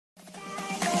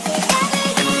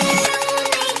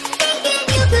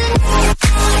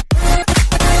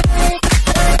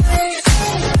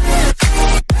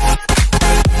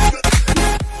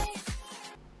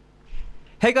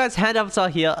Hey guys, Hand Avatar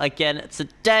here again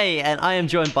today, and I am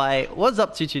joined by What's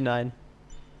Up 229.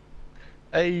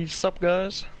 Hey, sup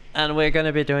guys? And we're going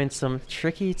to be doing some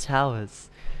Tricky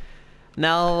Towers.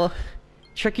 Now,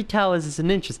 Tricky Towers is an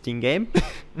interesting game.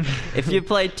 If you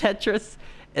play Tetris,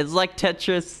 it's like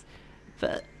Tetris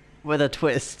but with a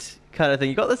twist kind of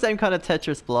thing. You got the same kind of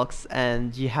Tetris blocks,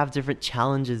 and you have different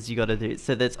challenges you got to do.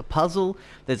 So there's a puzzle,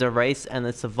 there's a race, and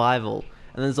there's survival.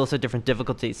 And there's also different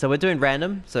difficulties. So we're doing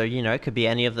random, so you know, it could be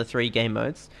any of the 3 game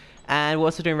modes. And we're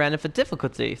also doing random for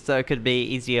difficulty, so it could be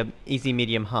easy,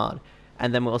 medium, hard.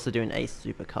 And then we're also doing a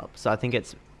super cup. So I think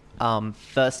it's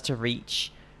first to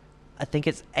reach, I think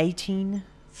it's 18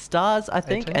 stars, I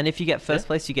think. 18? And if you get first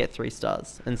place, you get 3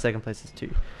 stars, and second place is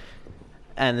 2.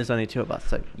 And there's only 2 of us,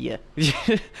 so yeah.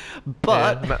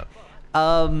 But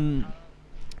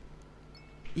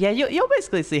yeah, you'll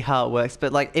basically see how it works,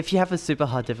 but like if you have a super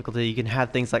hard difficulty, you can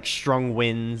have things like strong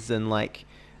winds and like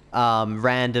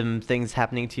random things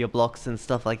happening to your blocks and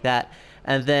stuff like that.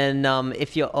 And then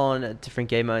if you're on different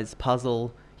game modes,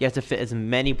 puzzle, you have to fit as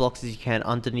many blocks as you can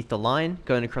underneath the line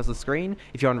going across the screen.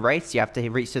 If you're on race, you have to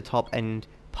reach the top and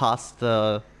pass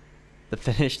the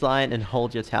finish line and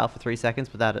hold your tower for 3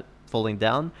 seconds without it falling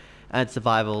down. And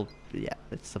survival, yeah,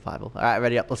 it's survival. All right,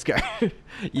 ready up, let's go.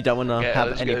 You don't want to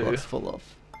have any blocks full of.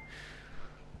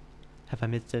 Have I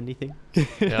missed anything?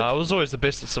 Yeah, I was always the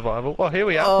best at survival. Oh, here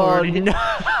we are. Oh already. no,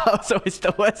 I was always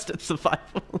the worst at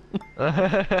survival.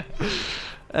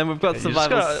 And we've got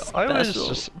survival special. I always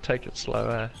just take it slow,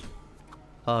 eh?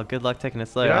 Oh, good luck taking it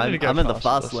slow. Yeah, I'm in the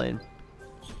fast lane.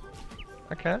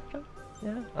 Okay.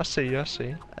 Yeah. I see you, I see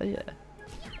you. Yeah.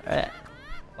 Alright.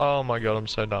 Oh my god, I'm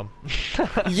so dumb.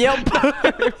 Yep.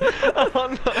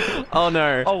 Oh no. Oh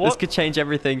no. Oh, what? This could change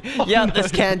everything. Oh, yeah, no.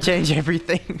 this can change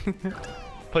everything.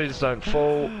 Please don't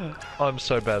fall. I'm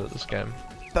so bad at this game.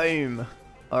 Boom.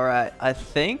 Alright, I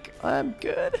think I'm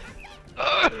good.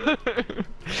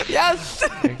 Yes!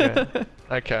 Okay.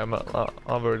 Okay, I'm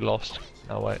already lost.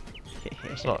 Oh wait.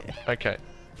 It's not. Okay.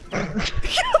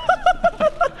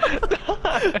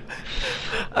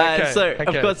 So, of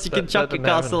okay, course, you can chuck your didn't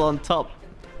happen. castle on top.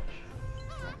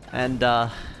 And,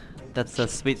 that's a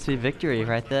sweet, sweet victory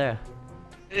right there.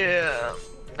 Yeah.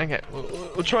 Okay,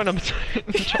 we'll try number 2.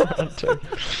 Try number 2.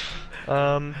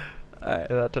 Alright. Yeah,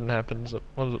 that didn't happen. What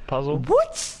was it? Puzzle?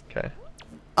 What? Okay.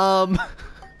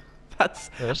 That's...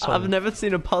 There's I've some- never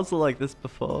seen a puzzle like this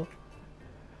before.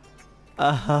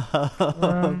 Um,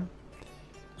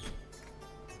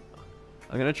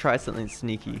 I'm gonna try something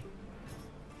sneaky.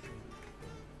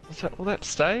 will that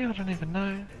stay? I don't even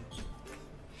know.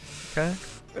 Okay.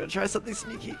 I'm gonna try something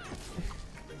sneaky.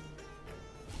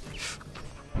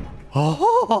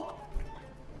 Oh!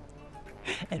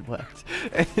 It worked.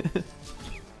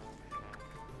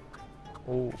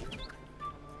 Oh.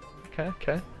 Okay,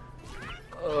 okay.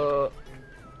 I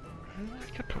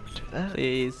could probably do that.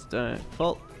 Please don't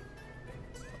fall.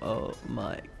 Oh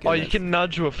my goodness. Oh, you can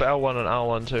nudge with L1 and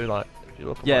R1 too, like, if you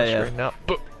look at Yeah, my yeah. screen now.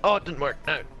 But, oh, it didn't work,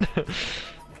 no.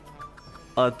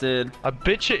 Oh, dude. I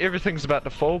bet you everything's about to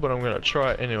fall, but I'm gonna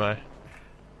try it anyway.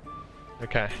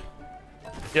 Okay.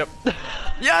 Yep.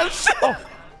 Yes! Oh!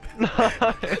 No!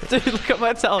 Dude, look at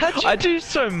my towel. How'd you do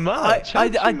so much? I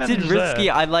How'd you did manage risky.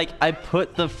 that? I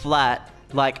put the flat,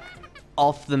 like,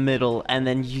 off the middle and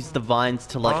then used the vines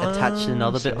to, like, attach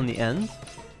another bit on the end.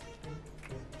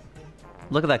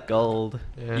 Look at that gold.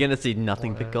 Yeah. You're gonna see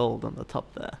nothing but gold on the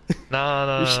top there. No,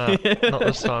 not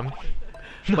this time.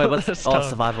 Wait, Not what's... this Oh, time.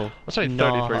 survival. That's only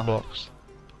No. 33 blocks.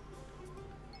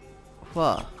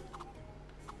 Wow.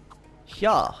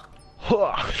 Yeah.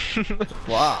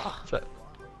 Wow. Does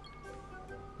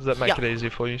that make Yeah. it easy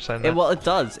for you saying that? Well, it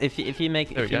does. If you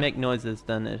make There we go. make noises,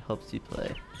 then it helps you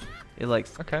play. It like...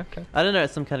 Okay, okay. I don't know,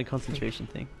 it's some kind of concentration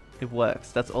thing. It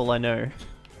works, that's all I know.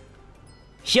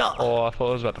 Yeah! Oh, I thought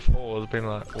it was about to fall. I was being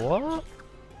like, what?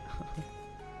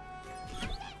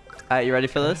 Alright, you ready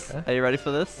for this? Okay. Are you ready for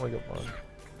this? Oh, I got one.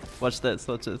 Watch this,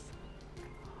 watch this.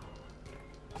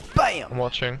 I'm BAM!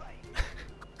 watching.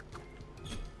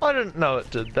 I didn't know it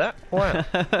did that. Wow.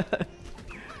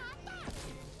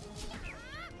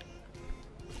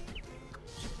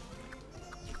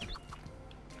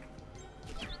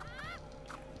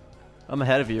 I'm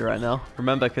ahead of you right now.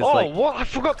 Remember, because Oh, like... what? I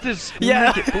forgot this.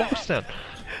 Yeah. Get blocks down.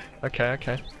 Okay,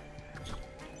 okay.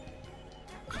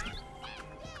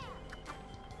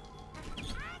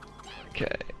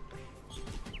 Okay.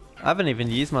 I haven't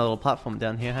even used my little platform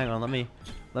down here. Hang on, let me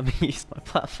use my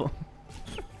platform.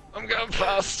 I'm going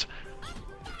fast.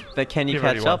 But can you You've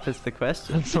already catch won. up is the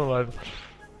question. It's all over.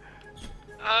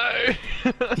 Oh.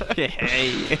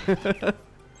 Hey.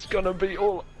 It's gonna be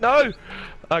all... No!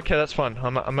 Okay, that's fine.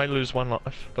 I may lose one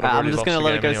life, but I've I'm already just lost gonna the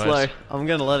let it game go anyways. slow. I'm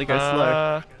gonna let it go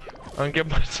slow. I'm gonna give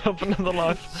myself another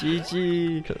life.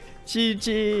 GG.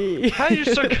 GG. How are you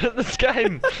so good at this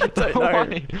game? I don't know.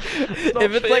 Why? It's not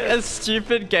If it's like fair. a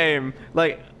stupid game,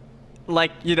 like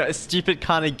you know, a stupid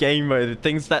kind of game mode,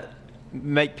 things that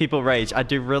make people rage, I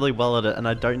do really well at it, and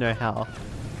I don't know how.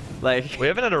 Like, We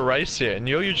haven't had a race yet, and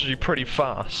you're usually pretty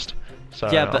fast. So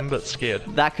yeah, but I'm a bit scared.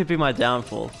 that could be my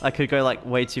downfall. I could go like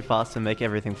way too fast and make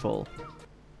everything fall.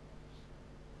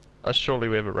 Surely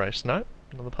we have a race. No?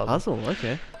 Another puzzle. Puzzle,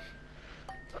 okay.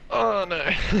 Oh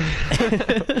no.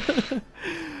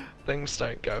 Things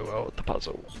don't go well with the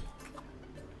puzzle.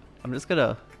 I'm just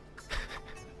gonna.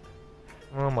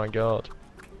 Oh my god.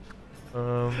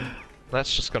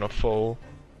 That's just gonna fall.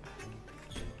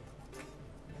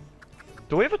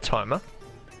 Do we have a timer?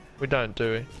 We don't,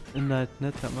 do we? No,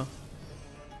 no timer.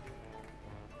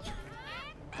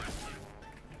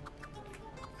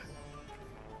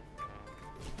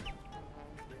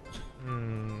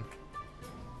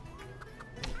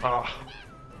 Ah.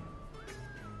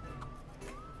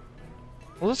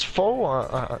 Well, this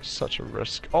fall, such a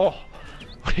risk. Oh,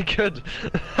 we could.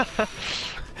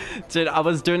 Dude, I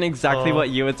was doing exactly what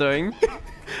you were doing,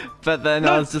 but then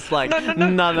I was just like, no.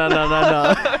 no.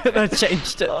 And I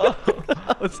changed it. Oh.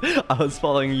 I was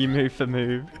following you move for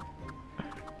move.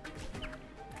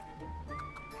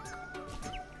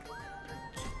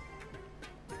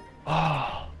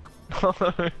 Oh.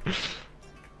 I'm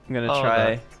gonna Oh,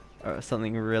 try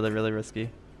something really risky.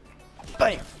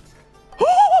 Bang!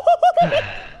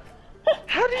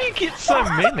 How do you get so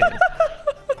many?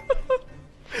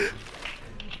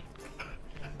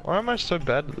 Why am I so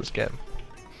bad at this game?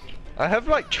 I have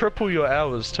like triple your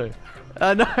hours too.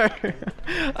 I know.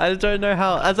 I don't know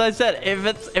how. As I said, if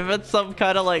it's some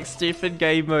kind of like stupid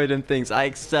game mode and things, I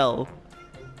excel.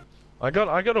 I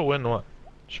gotta win one,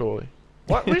 surely.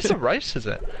 What? Where's the race? Is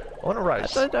it? I want to I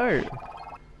race. don't know.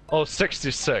 Oh,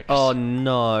 66. Oh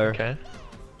no. Okay.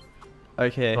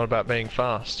 Okay. Not about being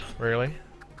fast, really.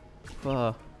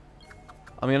 Oh.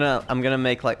 I'm gonna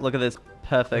make like, look at this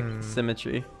perfect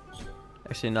symmetry.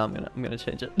 Actually, no, I'm gonna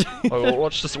change it. Oh, well,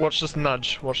 watch this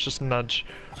nudge. Watch this nudge.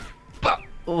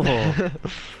 Oh.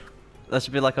 That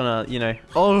should be like on a, you know.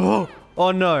 Oh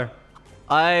no.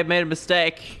 I made a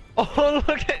mistake. Oh,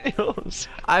 look at yours.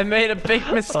 I made a big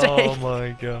mistake. Oh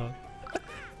my god.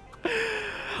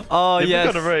 Oh You've yes.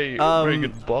 got a very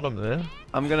good bottom there.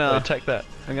 I'm gonna Take that.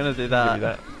 I'm gonna do Give that. you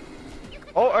that.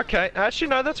 Oh, okay. Actually,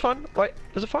 no, that's fun. Wait,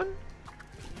 is it fun?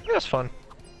 Yeah, it's fun.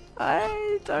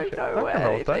 I don't Okay, know I where can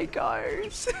roll with that. anything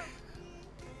goes.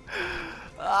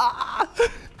 Ah.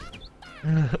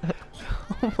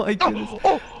 Oh my goodness.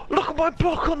 Oh, look at my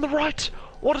block on the right.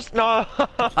 What is no?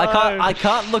 I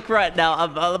can't look right now.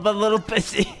 I'm a little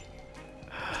busy.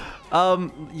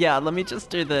 Yeah, let me just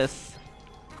do this.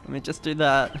 Let me just do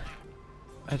that.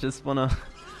 I just wanna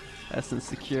have some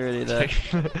security there.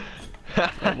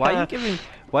 Why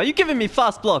are you giving me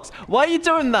fast blocks? Why are you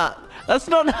doing that? That's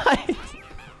not nice.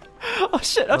 Oh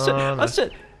shit, oh shit, no. oh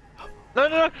shit.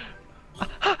 No.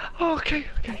 Oh, okay.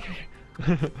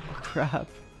 Oh crap.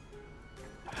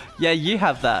 Yeah, you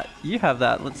have that. You have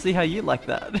that. Let's see how you like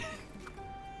that.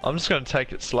 I'm just gonna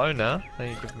take it slow now. Now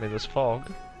you're giving me this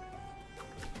fog.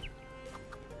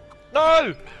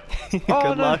 No! Good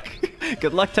Oh, no. luck.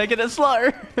 Good luck taking it slow.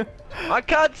 I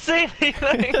can't see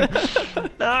anything!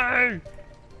 No!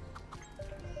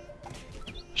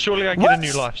 Surely I get a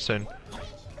new life soon.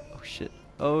 Oh shit.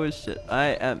 Oh shit. I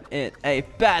am in a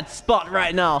bad spot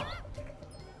right now.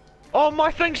 Oh, my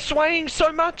thing's swaying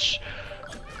so much!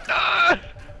 No!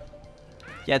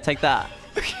 Yeah, take that.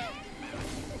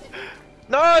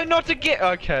 No, not again!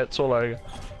 Okay, it's all over.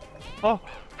 Oh,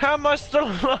 how am I still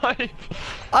alive?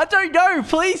 I don't know.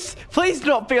 Please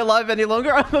not be alive any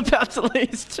longer. I'm about to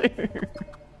lose too.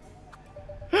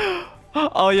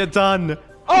 Oh, you're done.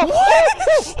 Oh! What?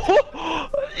 Oh,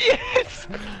 yes!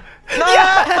 No!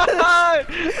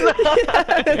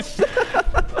 Yes!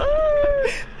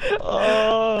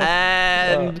 Oh.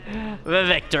 And the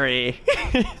victory.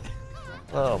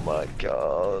 Oh my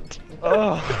god.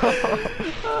 Oh.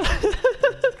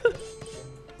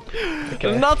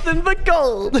 Okay. Nothing but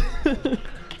gold.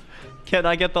 Can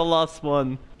I get the last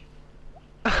one?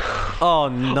 Oh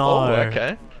no. Oh,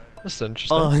 okay. That's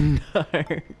interesting. Oh no.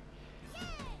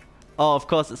 Oh, of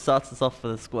course it starts us off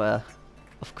with a square.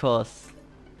 Of course.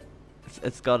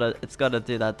 It's gotta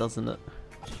do that, doesn't it?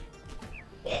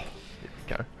 Here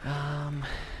we go.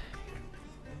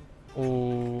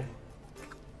 Oh.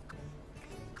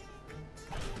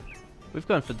 We've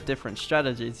gone for different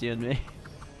strategies, you and me.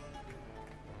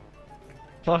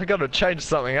 Oh, I gotta change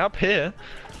something up here.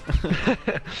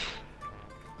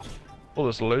 All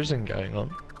this losing going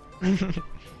on.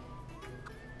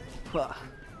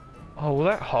 Oh, will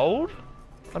that hold?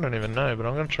 I don't even know, but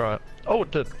I'm gonna try it. Oh,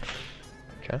 it did.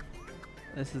 Okay.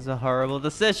 This is a horrible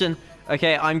decision.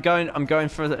 Okay, I'm going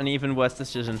for an even worse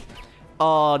decision.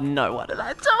 Oh no, why did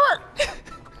I do it?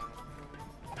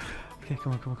 Okay,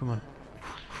 come on.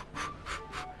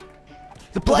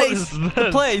 The place! The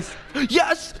place!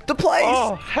 Yes! The place!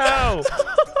 Oh, how?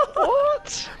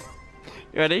 What?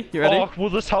 You ready? You ready? Oh, will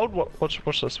this hold? Watch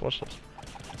this, watch this.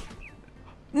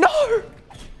 No!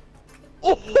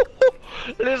 Oh,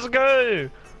 let's go!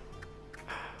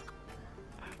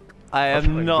 I I'm am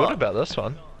feeling not good about this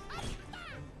one.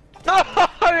 No,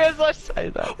 as I say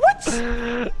that. What?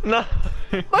 No.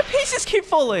 My pieces keep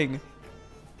falling.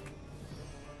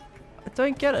 I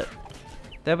don't get it.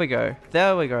 There we go.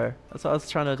 There we go. That's what I was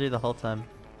trying to do the whole time.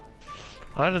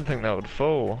 I didn't think that would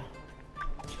fall.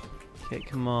 Okay,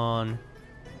 come on.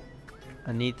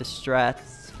 I need the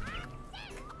strats.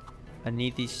 I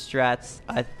need these strats.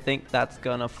 I think that's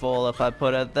gonna fall if I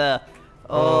put it there.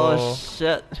 Oh,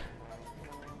 shit.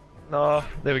 No,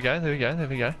 there we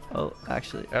go. Oh,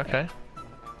 actually. Okay.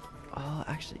 Oh,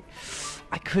 actually.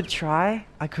 I could try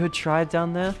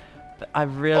down there. But I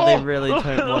really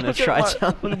don't want to try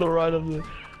down Look at the right of the...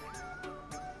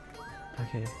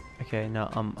 Okay, no,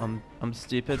 I'm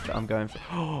stupid, but I'm going for...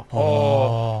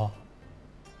 Oh.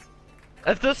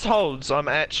 If this holds, I'm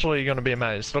actually gonna be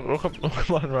amazed. Look at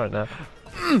mine right now.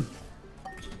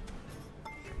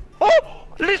 Oh!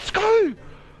 Let's go!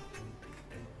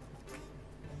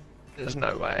 There's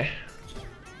no way.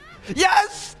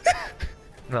 Yes!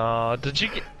 No, did you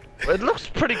get... It looks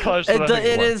pretty close to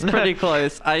It is pretty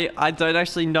close. I don't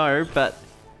actually know, but...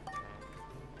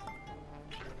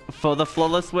 For the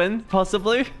flawless win,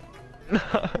 possibly? No.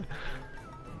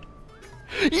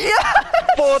 Yeah!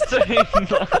 14!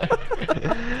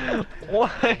 No.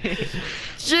 Why?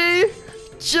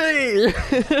 GG!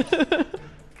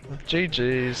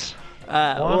 GG's.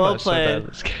 Why am well I so bad played. at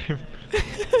this game?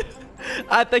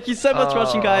 Thank you so much for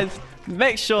watching, guys.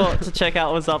 Make sure to check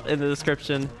out what's up in the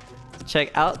description.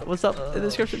 Check out what's up in the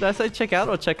description. Did I say check out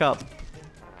or check up?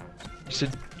 You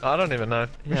said, I don't even know.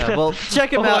 Yeah, well,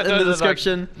 check them out in the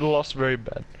description. I lost very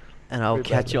bad. And I'll Very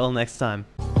catch bad, you all next time.